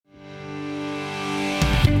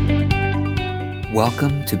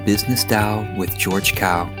Welcome to Business Tao with George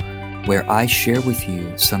Kao, where I share with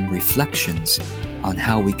you some reflections on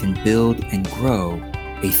how we can build and grow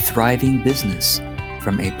a thriving business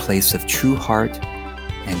from a place of true heart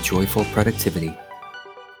and joyful productivity.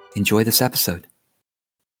 Enjoy this episode.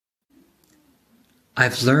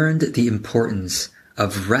 I've learned the importance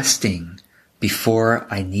of resting before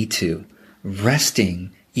I need to,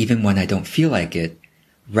 resting even when I don't feel like it,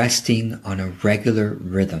 resting on a regular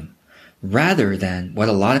rhythm. Rather than what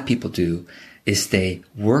a lot of people do is they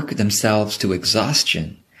work themselves to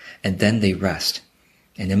exhaustion and then they rest.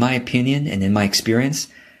 And in my opinion and in my experience,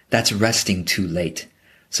 that's resting too late.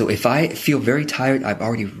 So if I feel very tired, I've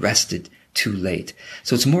already rested too late.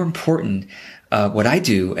 So it's more important what I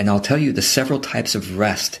do, and I'll tell you the several types of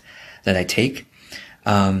rest that I take.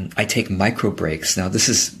 I take micro breaks. Now, this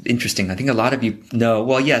is interesting. I think a lot of you know,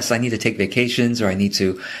 well, yes, I need to take vacations or I need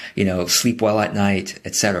to, sleep well at night,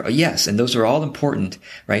 etc. Yes. And those are all important,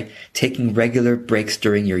 right? Taking regular breaks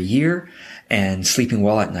during your year and sleeping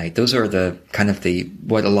well at night. Those are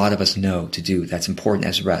what a lot of us know to do. That's important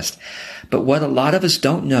as rest. But what a lot of us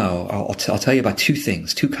don't know, I'll tell you about two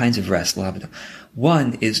things, two kinds of rest.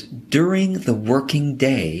 One is during the working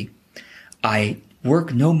day, I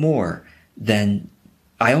work no more than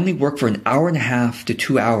I only work for an hour and a half to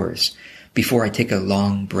 2 hours before I take a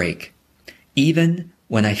long break, even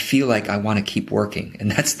when I feel like I want to keep working.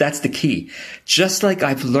 And that's the key. Just like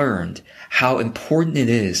I've learned how important it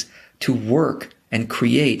is to work and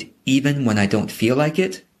create even when I don't feel like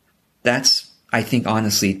it, that's, I think,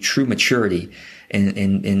 honestly, true maturity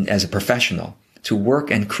in as a professional, to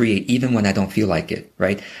work and create even when I don't feel like it,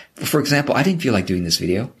 right? For example, I didn't feel like doing this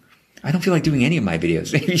video. I don't feel like doing any of my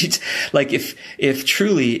videos. Like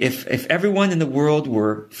if everyone in the world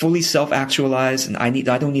were fully self-actualized and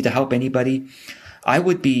I don't need to help anybody, I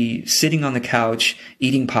would be sitting on the couch,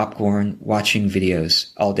 eating popcorn, watching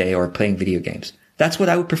videos all day or playing video games. That's what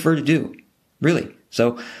I would prefer to do. Really.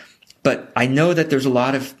 So, but I know that there's a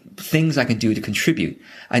lot of things I can do to contribute.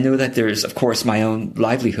 I know that there's, of course, my own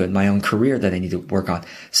livelihood, my own career that I need to work on.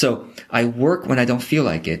 So I work when I don't feel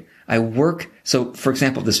like it. I work. So for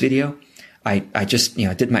example, this video, I just,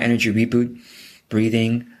 did my energy reboot,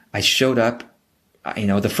 breathing. I showed up,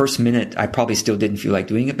 the first minute I probably still didn't feel like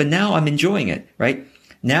doing it, but now I'm enjoying it, right?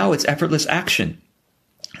 Now it's effortless action.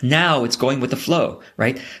 Now it's going with the flow,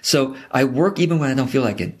 right? So I work even when I don't feel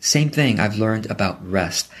like it. Same thing I've learned about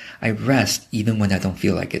rest. I rest even when I don't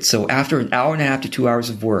feel like it. So after an hour and a half to 2 hours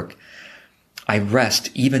of work, I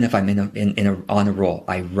rest even if I'm on a roll.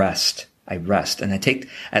 I rest. And I take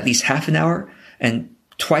at least half an hour, and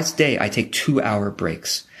twice a day I take 2-hour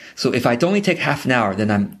breaks. So if I only take half an hour, then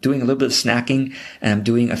I'm doing a little bit of snacking and I'm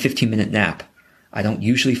doing a 15-minute nap. I don't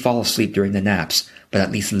usually fall asleep during the naps, but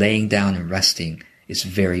at least laying down and resting is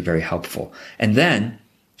very, very helpful. And then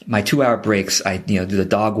my 2-hour breaks, I do the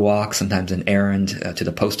dog walk, sometimes an errand to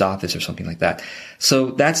the post office or something like that.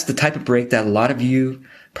 So that's the type of break that a lot of you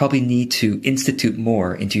probably need to institute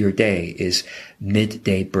more into your day, is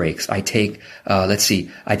midday breaks. I take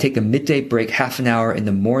a midday break, half an hour in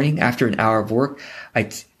the morning after an hour of work.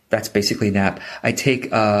 That's basically a nap. I take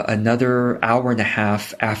another hour and a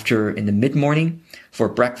half in the mid-morning for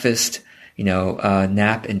breakfast,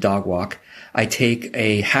 nap and dog walk. I take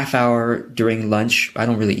a half hour during lunch. I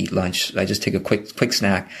don't really eat lunch. I just take a quick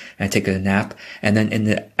snack and I take a nap. And then in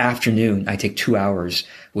the afternoon, I take 2 hours,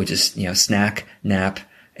 which is, snack, nap,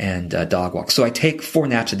 and dog walk. So I take 4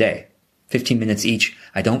 naps a day, 15 minutes each.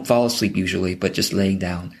 I don't fall asleep usually, but just laying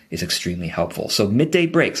down is extremely helpful. So midday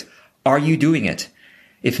breaks. Are you doing it?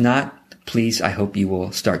 If not, please, I hope you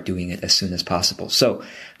will start doing it as soon as possible. So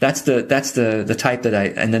that's the type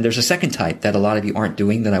and then there's a second type that a lot of you aren't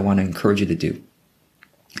doing that I want to encourage you to do.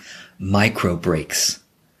 Micro breaks,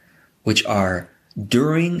 which are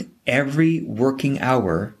during every working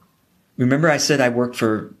hour. Remember I said I work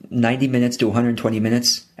for 90 minutes to 120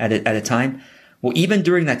 minutes at a time? Well, even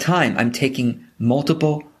during that time, I'm taking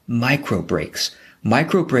multiple micro breaks.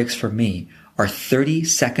 Micro breaks for me are 30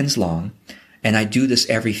 seconds long, and I do this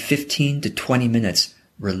every 15 to 20 minutes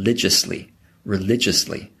religiously.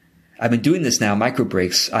 I've been doing this now, micro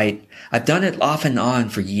breaks. I've done it off and on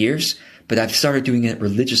for years, but I've started doing it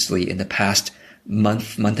religiously in the past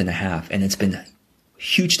month and a half, and it's been a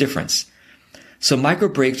huge difference. So micro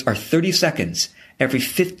breaks are 30 seconds every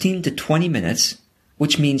 15 to 20 minutes,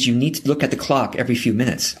 which means you need to look at the clock every few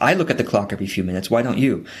minutes. I look at the clock every few minutes. Why don't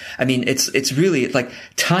you? I mean, it's really like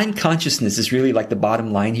time consciousness is really like the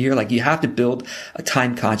bottom line here. Like you have to build a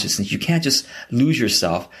time consciousness. You can't just lose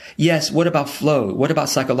yourself. Yes. What about flow? What about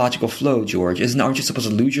psychological flow, George? Aren't you supposed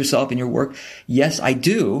to lose yourself in your work? Yes, I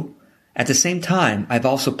do. At the same time, I've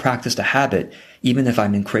also practiced a habit, even if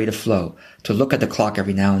I'm in creative flow, to look at the clock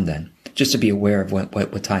every now and then, just to be aware of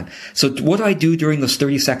what time. So what do I do during those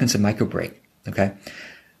 30 seconds of micro break? Okay.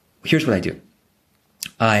 Here's what I do.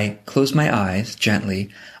 I close my eyes gently.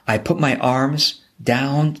 I put my arms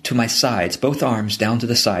down to my sides, both arms down to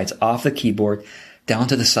the sides, off the keyboard, down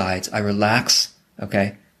to the sides. I relax.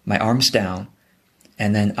 Okay. My arms down.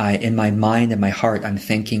 And then in my mind and my heart, I'm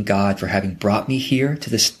thanking God for having brought me here to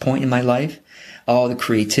this point in my life, all the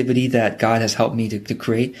creativity that God has helped me to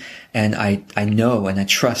create. And I know and I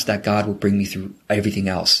trust that God will bring me through everything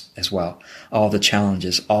else as well. All the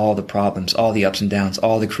challenges, all the problems, all the ups and downs,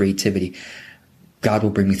 all the creativity. God will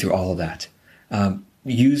bring me through all of that.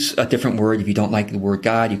 Use a different word. If you don't like the word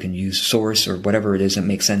God, you can use source or whatever it is that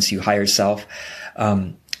makes sense to you, higher self.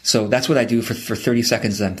 So that's what I do for 30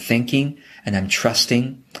 seconds. I'm thinking and I'm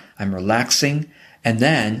trusting, I'm relaxing. And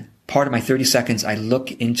then part of my 30 seconds, I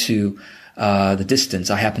look into the distance.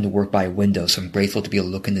 I happen to work by a window, so I'm grateful to be able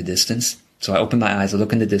to look in the distance. So I open my eyes, I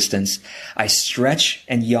look in the distance, I stretch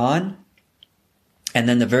and yawn. And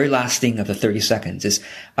then the very last thing of the 30 seconds is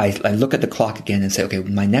I look at the clock again and say, okay,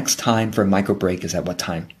 my next time for a micro break is at what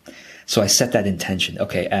time? So I set that intention.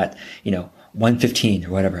 Okay, at 1:15 or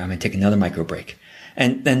whatever, I'm going to take another micro break.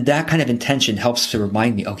 And then that kind of intention helps to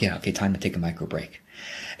remind me, okay, time to take a micro break.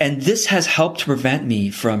 And this has helped to prevent me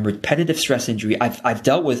from repetitive stress injury. I've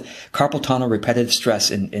dealt with carpal tunnel repetitive stress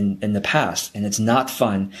in the past, and it's not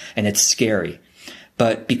fun and it's scary.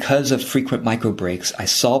 But because of frequent micro breaks, I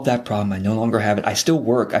solved that problem. I no longer have it. I still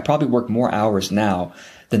work. I probably work more hours now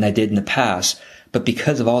than I did in the past. But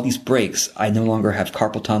because of all these breaks, I no longer have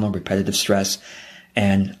carpal tunnel repetitive stress,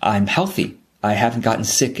 and I'm healthy. I haven't gotten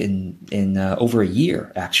sick in over a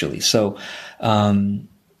year, actually. So,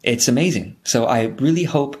 it's amazing. So I really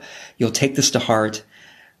hope you'll take this to heart.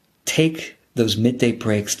 Take those midday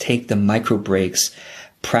breaks, take the micro breaks,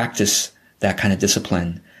 practice that kind of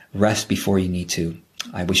discipline, rest before you need to.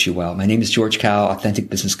 I wish you well. My name is George Kao, Authentic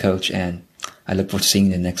Business Coach, and I look forward to seeing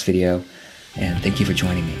you in the next video. And thank you for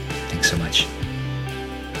joining me. Thanks so much.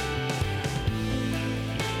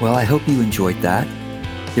 Well, I hope you enjoyed that.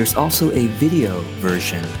 There's also a video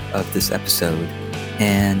version of this episode,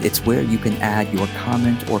 and it's where you can add your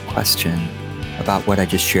comment or question about what I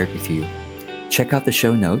just shared with you. Check out the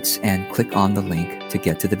show notes and click on the link to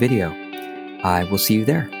get to the video. I will see you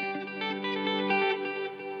there.